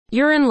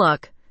You're in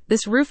luck.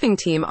 This roofing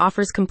team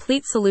offers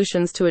complete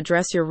solutions to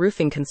address your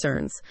roofing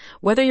concerns.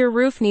 Whether your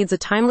roof needs a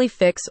timely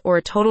fix or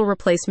a total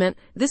replacement,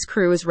 this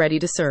crew is ready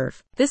to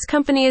serve. This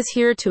company is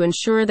here to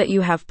ensure that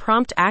you have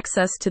prompt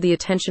access to the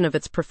attention of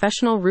its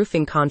professional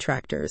roofing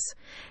contractors.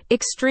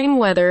 Extreme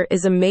weather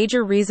is a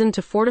major reason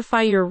to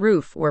fortify your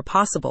roof where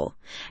possible,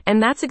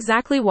 and that's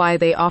exactly why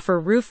they offer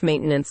roof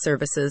maintenance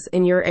services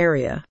in your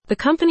area. The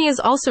company is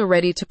also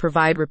ready to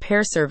provide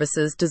repair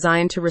services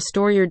designed to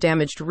restore your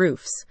damaged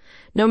roofs.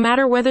 No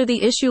matter whether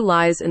the issue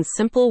lies in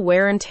simple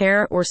wear and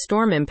tear or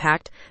storm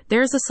impact,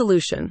 there's a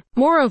solution.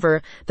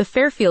 Moreover, the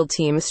Fairfield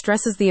team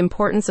stresses the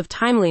importance of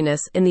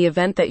timeliness in the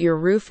event that your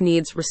roof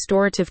needs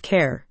restorative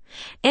care.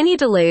 Any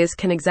delays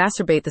can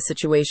exacerbate the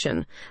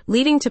situation,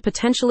 leading to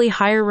potentially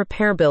higher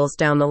repair bills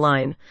down the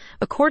line.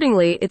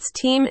 Accordingly, its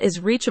team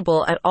is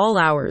reachable at all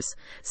hours,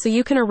 so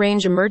you can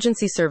arrange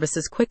emergency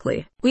services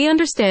quickly. We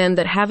understand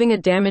that having a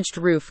damaged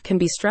roof can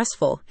be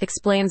stressful,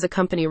 explains a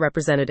company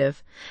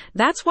representative.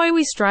 That's why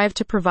we strive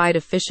to provide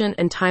efficient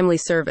and timely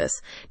service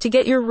to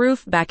get your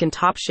roof back in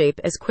top shape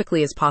as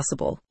quickly as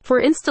possible. For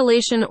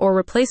installation or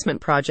replacement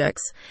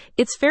projects,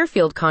 its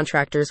Fairfield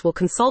contractors will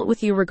consult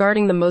with you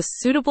regarding the most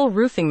suitable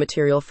roofing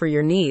material for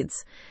your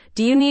needs.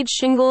 Do you need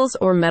shingles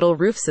or metal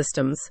roof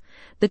systems?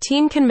 The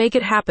team can make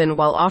it happen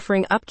while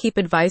offering upkeep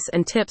advice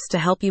and tips to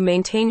help you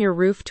maintain your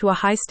roof to a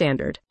high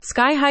standard.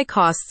 Sky-high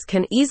costs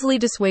can easily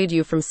dissuade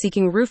you from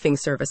seeking roofing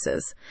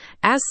services.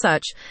 As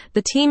such,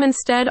 the team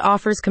instead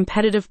offers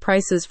competitive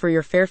prices for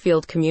your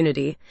Fairfield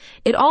community.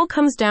 It all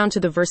comes down to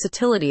the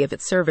versatility of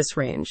its service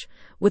range,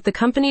 with the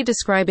company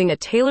describing a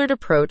tailored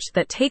approach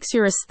that takes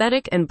your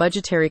aesthetic and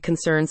budgetary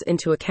concerns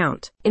into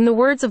account. In the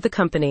words of the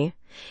company,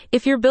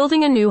 if you're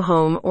building a new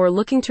home or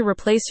looking to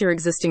replace your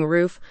existing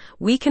roof,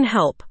 we can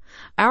help.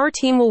 Our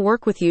team will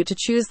work with you to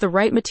choose the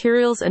right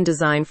materials and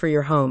design for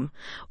your home.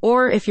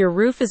 Or if your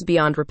roof is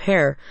beyond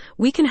repair,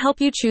 we can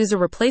help you choose a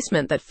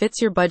replacement that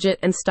fits your budget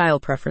and style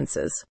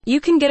preferences. You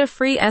can get a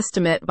free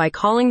estimate by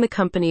calling the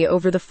company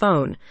over the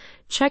phone.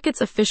 Check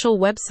its official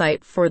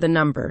website for the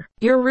number.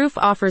 Your roof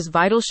offers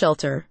vital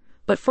shelter,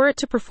 but for it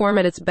to perform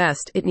at its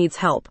best, it needs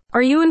help.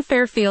 Are you in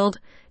Fairfield?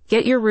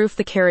 Get your roof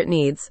the care it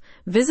needs.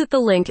 Visit the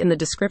link in the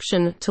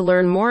description to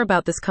learn more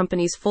about this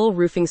company's full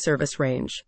roofing service range.